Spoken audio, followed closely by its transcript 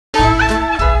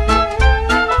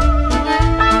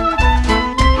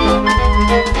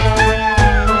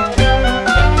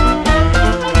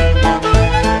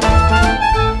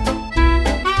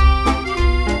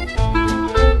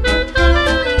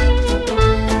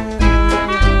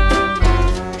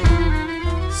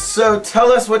So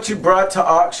tell us what you brought to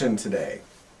auction today.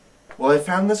 Well, I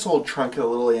found this old trunk at a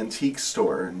little antique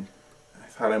store, and I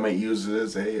thought I might use it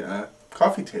as a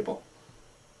coffee table.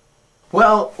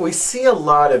 Well, we see a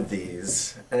lot of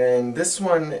these, and this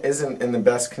one isn't in the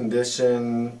best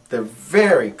condition. They're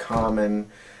very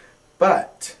common,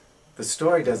 but the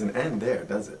story doesn't end there,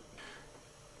 does it?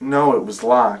 No, it was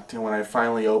locked, and when I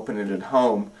finally opened it at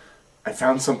home, I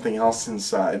found something else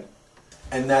inside.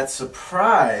 And that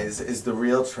surprise is the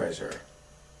real treasure.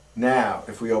 Now,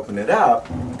 if we open it up...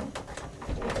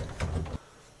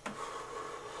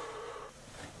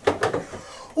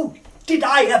 Oh, did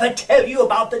I ever tell you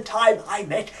about the time I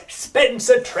met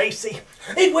Spencer Tracy?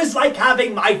 It was like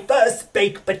having my first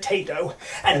baked potato.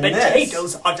 And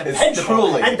potatoes are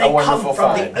dependable, and they come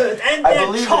from the earth, and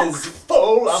they're chock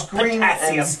full of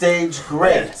potassium. And stage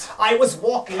great. I was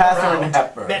walking around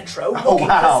Metro looking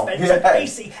for Spencer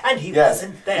Tracy, and he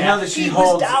wasn't there. You know that she he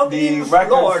holds was down the in record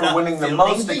Florida for winning the filming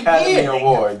most Academy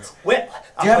Awards. Well,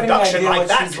 a have any production idea like what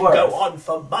that she's can worth? go on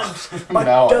for months, but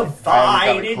No,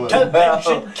 divine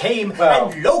intervention came,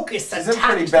 and locusts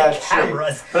attacked the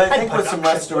cameras, but I think and with some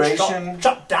production was restoration,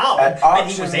 shut down, at and he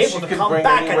auction, was able she to could come bring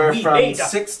back, anywhere and we from made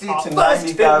 $60,000 to our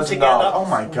first film together, Oh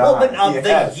my God. Woman of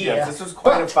the Year. Yes, this was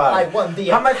quite a find. I won the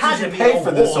How much did you Academy pay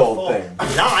for this Award old for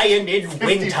thing? Lion in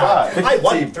Winter. 55. I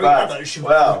won 3 others.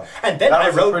 Well, and then that I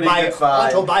was a wrote pretty my good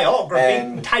find, autobiography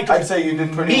and entitled I'd say you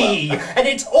did pretty Me, well. and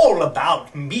it's all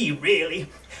about me, really.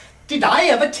 Did I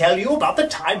ever tell you about the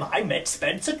time I met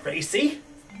Spencer Tracy?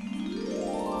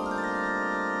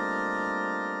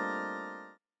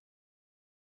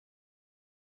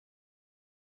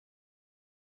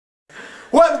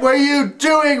 What were you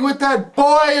doing with that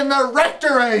boy in the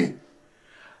rectory?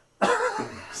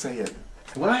 Say it.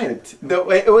 What? No,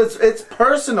 it's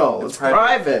personal. It's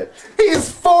private.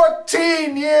 He's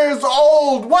 14 years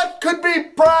old. What could be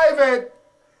private?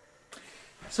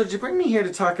 So did you bring me here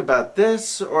to talk about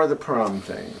this or the prom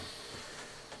thing?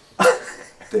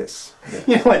 This.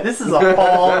 You know what? This is a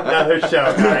whole other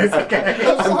show, guys. Okay.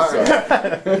 I'm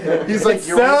sorry. He's like, It's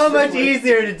so much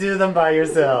easier to do them by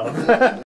yourself.